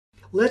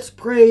Let's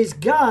praise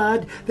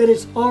God that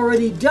it's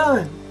already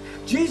done.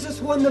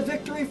 Jesus won the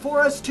victory for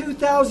us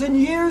 2,000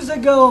 years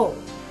ago.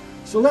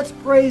 So let's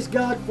praise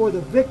God for the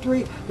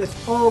victory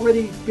that's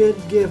already been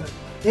given.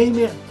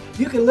 Amen.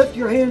 You can lift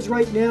your hands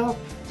right now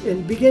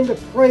and begin to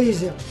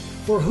praise Him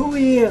for who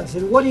He is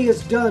and what He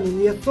has done and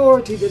the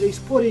authority that He's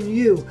put in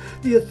you,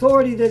 the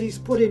authority that He's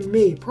put in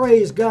me.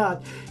 Praise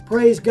God.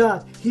 Praise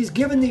God. He's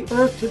given the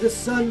earth to the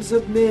sons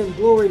of men.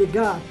 Glory to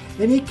God.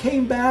 And He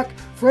came back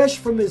fresh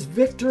from His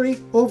victory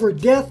over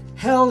death,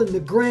 hell, and the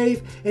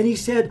grave. And He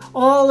said,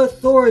 all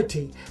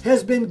authority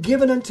has been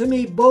given unto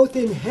me both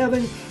in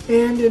heaven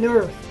and in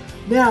earth.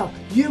 Now,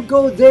 you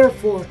go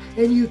therefore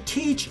and you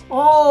teach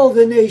all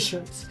the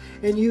nations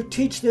and you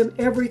teach them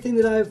everything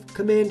that I've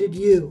commanded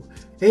you.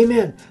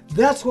 Amen.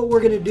 That's what we're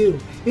going to do.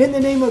 In the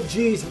name of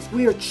Jesus,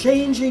 we are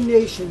changing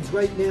nations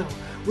right now.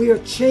 We are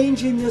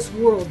changing this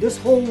world, this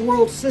whole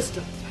world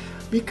system,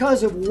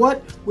 because of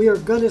what we are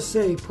going to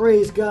say.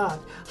 Praise God.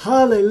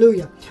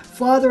 Hallelujah.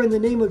 Father, in the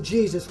name of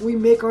Jesus, we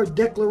make our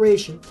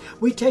declaration.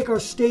 We take our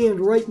stand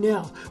right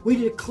now. We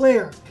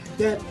declare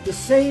that the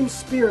same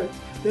Spirit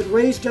that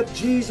raised up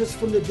Jesus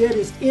from the dead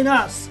is in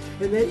us,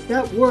 and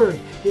that word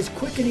is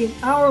quickening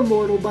our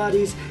mortal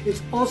bodies.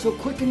 It's also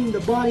quickening the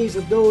bodies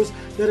of those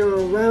that are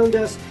around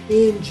us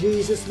in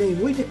Jesus'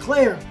 name. We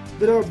declare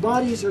that our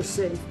bodies are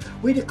safe.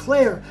 We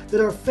declare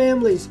that our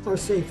families are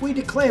safe. We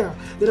declare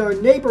that our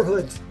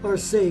neighborhoods are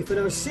safe and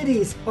our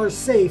cities are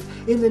safe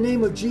in the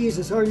name of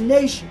Jesus. Our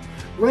nation,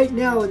 right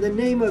now, in the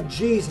name of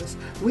Jesus,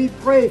 we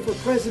pray for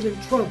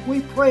President Trump.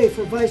 We pray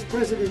for Vice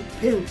President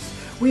Pence.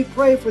 We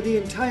pray for the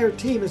entire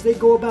team as they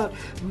go about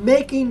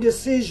making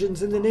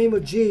decisions in the name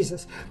of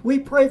Jesus. We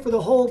pray for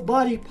the whole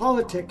body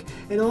politic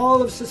and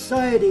all of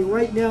society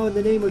right now in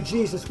the name of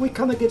Jesus. We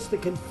come against the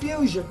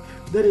confusion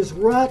that is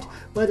wrought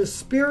by the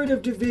spirit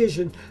of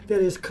division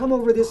that has come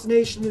over this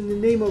nation in the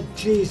name of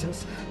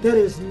Jesus. That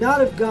is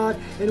not of God,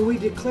 and we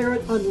declare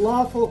it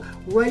unlawful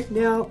right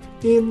now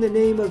in the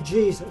name of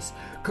Jesus.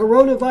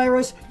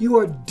 Coronavirus, you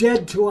are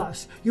dead to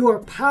us. You are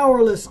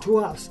powerless to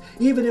us.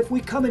 Even if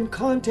we come in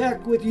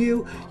contact with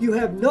you, you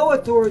have no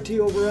authority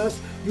over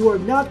us. You are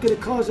not going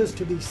to cause us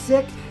to be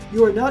sick.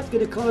 You are not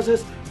going to cause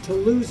us to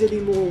lose any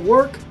more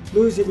work,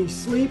 lose any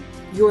sleep.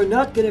 You are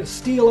not going to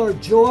steal our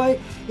joy.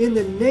 In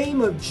the name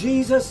of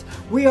Jesus,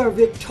 we are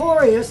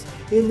victorious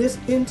in this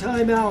end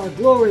time hour.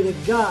 Glory to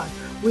God.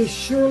 We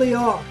surely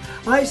are.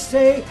 I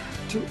say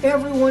to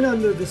everyone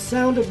under the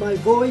sound of my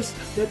voice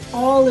that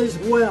all is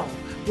well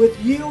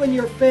with you and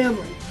your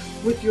family,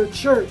 with your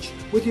church,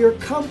 with your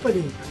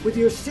company, with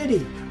your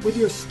city, with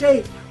your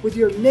state, with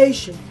your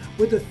nation,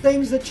 with the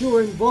things that you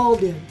are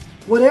involved in.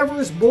 Whatever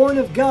is born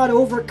of God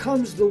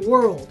overcomes the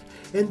world.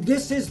 And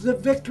this is the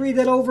victory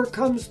that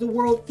overcomes the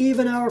world,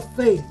 even our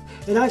faith.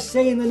 And I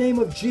say in the name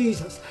of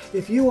Jesus,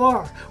 if you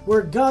are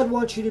where God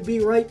wants you to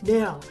be right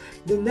now,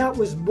 then that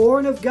was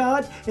born of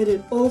God and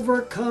it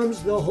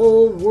overcomes the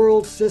whole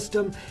world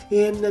system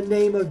in the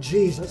name of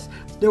Jesus.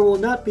 There will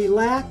not be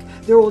lack.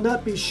 There will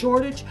not be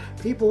shortage.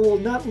 People will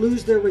not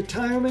lose their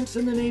retirements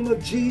in the name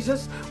of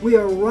Jesus. We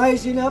are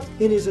rising up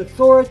in His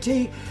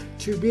authority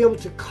to be able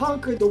to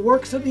conquer the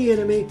works of the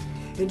enemy.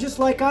 And just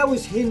like I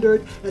was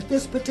hindered at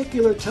this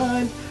particular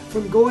time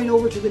from going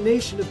over to the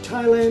nation of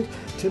Thailand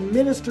to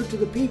minister to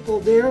the people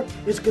there,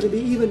 it's going to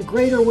be even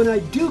greater when I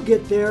do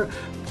get there.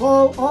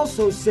 Paul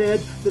also said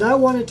that I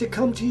wanted to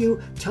come to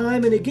you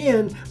time and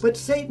again, but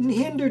Satan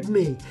hindered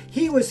me.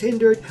 He was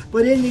hindered,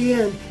 but in the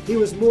end, he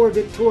was more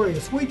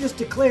victorious. We just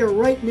declare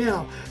right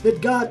now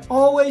that God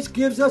always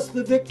gives us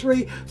the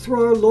victory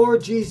through our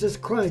Lord Jesus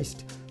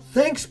Christ.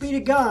 Thanks be to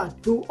God,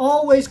 who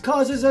always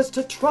causes us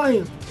to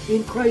triumph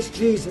in Christ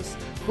Jesus.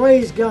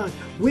 Praise God.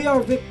 We are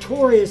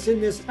victorious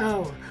in this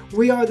hour.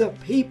 We are the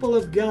people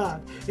of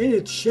God. And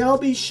it shall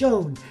be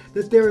shown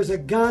that there is a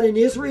God in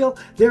Israel.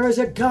 There is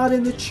a God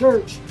in the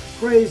church.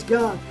 Praise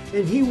God.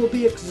 And He will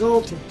be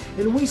exalted.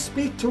 And we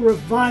speak to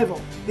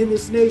revival in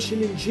this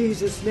nation in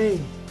Jesus'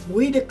 name.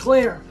 We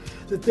declare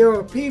that there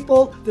are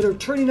people that are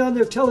turning on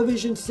their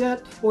television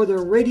set or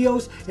their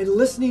radios and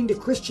listening to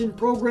Christian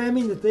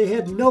programming that they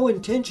had no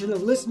intention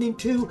of listening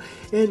to,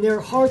 and their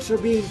hearts are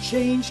being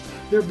changed.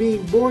 They're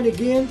being born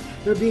again.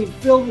 They're being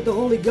filled with the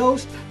Holy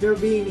Ghost. They're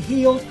being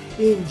healed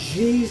in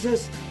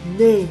Jesus'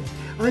 name.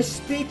 I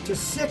speak to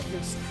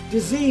sickness,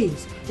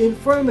 disease,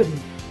 infirmity,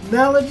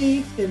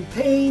 malady, and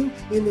pain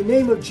in the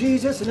name of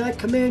Jesus, and I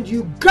command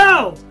you,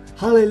 go!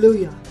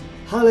 Hallelujah.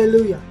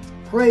 Hallelujah.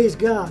 Praise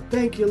God.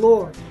 Thank you,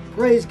 Lord.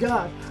 Praise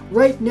God.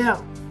 Right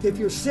now, if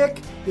you're sick,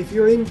 if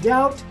you're in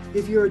doubt,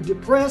 if you're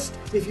depressed,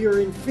 if you're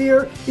in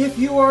fear, if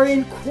you are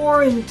in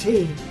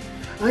quarantine,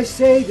 I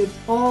say that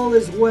all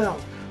is well.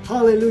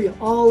 Hallelujah.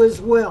 All is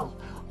well.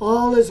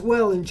 All is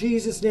well in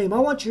Jesus' name. I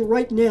want you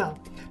right now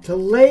to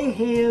lay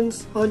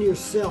hands on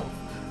yourself.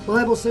 The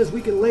Bible says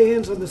we can lay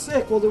hands on the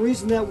sick. Well, the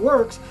reason that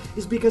works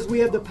is because we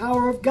have the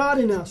power of God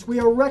in us. We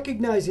are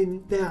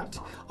recognizing that.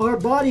 Our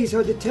bodies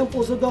are the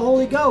temples of the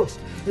Holy Ghost.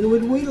 And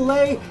when we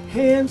lay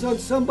hands on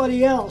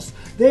somebody else,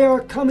 they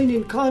are coming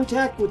in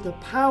contact with the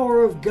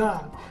power of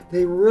God.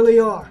 They really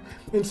are.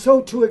 And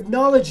so to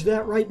acknowledge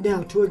that right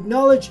now, to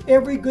acknowledge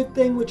every good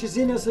thing which is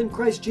in us in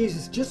Christ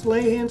Jesus, just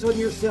lay hands on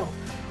yourself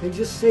and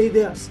just say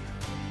this.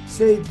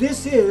 Say,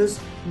 this is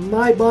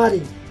my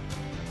body.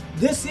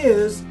 This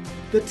is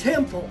the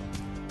temple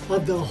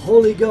of the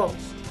Holy Ghost.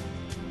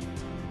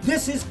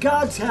 This is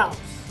God's house.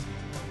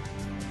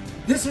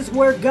 This is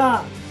where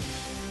God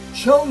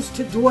chose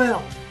to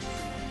dwell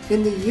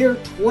in the year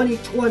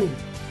 2020.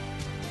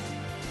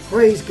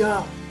 Praise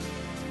God.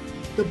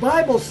 The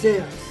Bible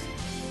says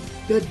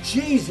that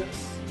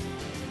Jesus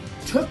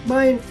took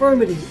my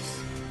infirmities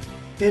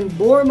and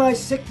bore my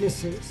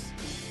sicknesses.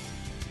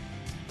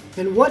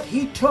 And what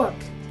he took,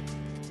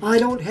 I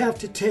don't have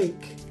to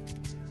take.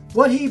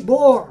 What he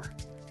bore,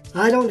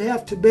 I don't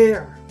have to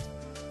bear.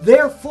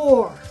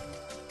 Therefore,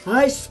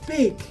 I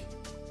speak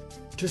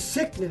to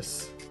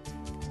sickness,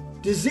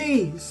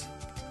 disease,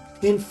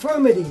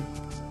 infirmity,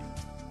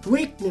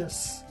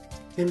 weakness,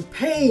 and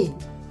pain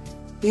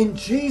in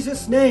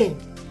Jesus' name.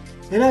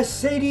 And I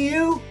say to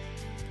you,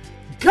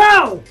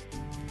 go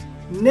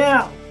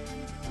now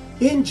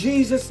in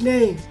Jesus'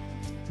 name,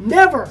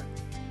 never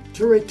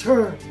to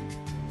return.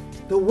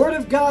 The Word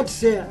of God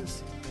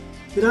says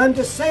that I'm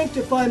to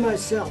sanctify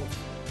myself,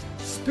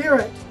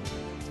 spirit,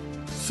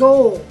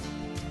 soul,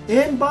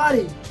 and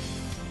body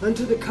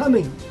unto the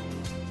coming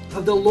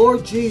of the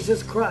Lord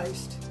Jesus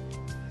Christ.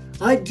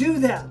 I do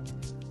that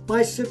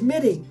by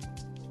submitting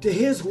to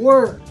His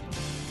Word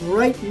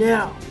right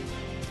now.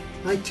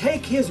 I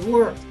take His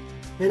Word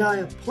and I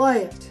apply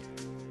it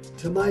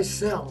to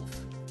myself.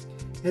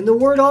 And the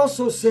Word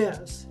also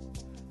says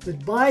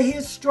that by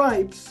His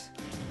stripes,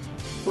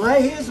 by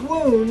His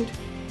wound,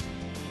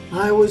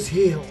 I was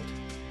healed.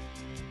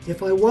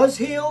 If I was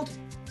healed,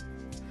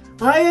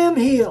 I am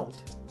healed.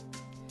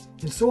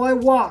 And so I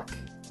walk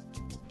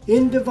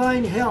in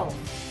divine health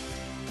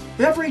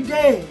every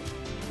day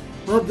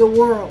of the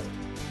world.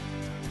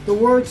 The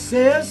Word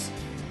says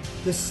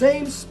the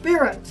same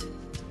Spirit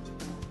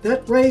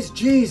that raised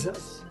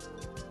Jesus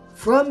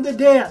from the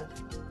dead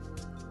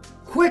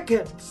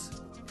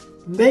quickens,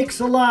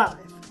 makes alive,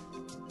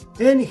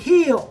 and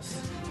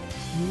heals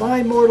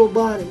my mortal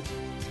body.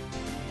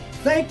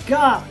 Thank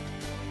God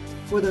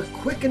for the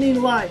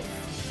quickening life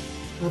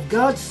of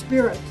God's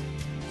Spirit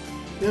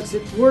that's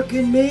at work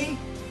in me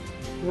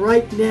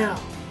right now,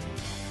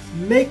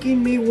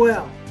 making me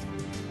well,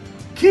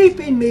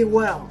 keeping me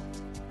well.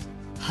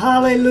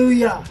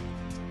 Hallelujah.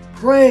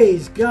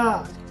 Praise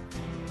God.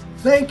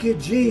 Thank you,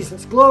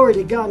 Jesus. Glory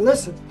to God.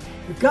 Listen,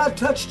 if God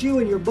touched you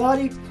in your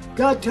body,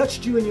 God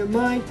touched you in your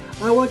mind,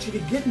 I want you to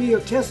give me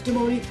your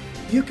testimony.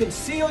 You can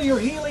seal your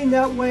healing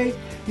that way.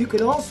 You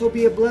can also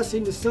be a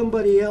blessing to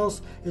somebody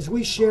else as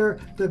we share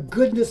the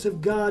goodness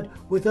of God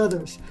with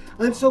others.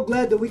 I'm so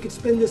glad that we could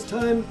spend this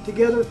time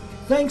together.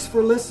 Thanks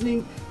for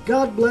listening.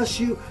 God bless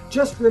you.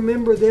 Just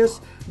remember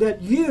this,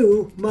 that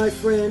you, my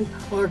friend,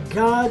 are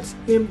God's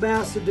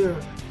ambassador.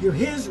 You're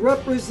His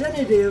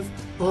representative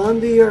on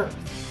the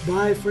earth.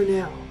 Bye for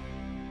now.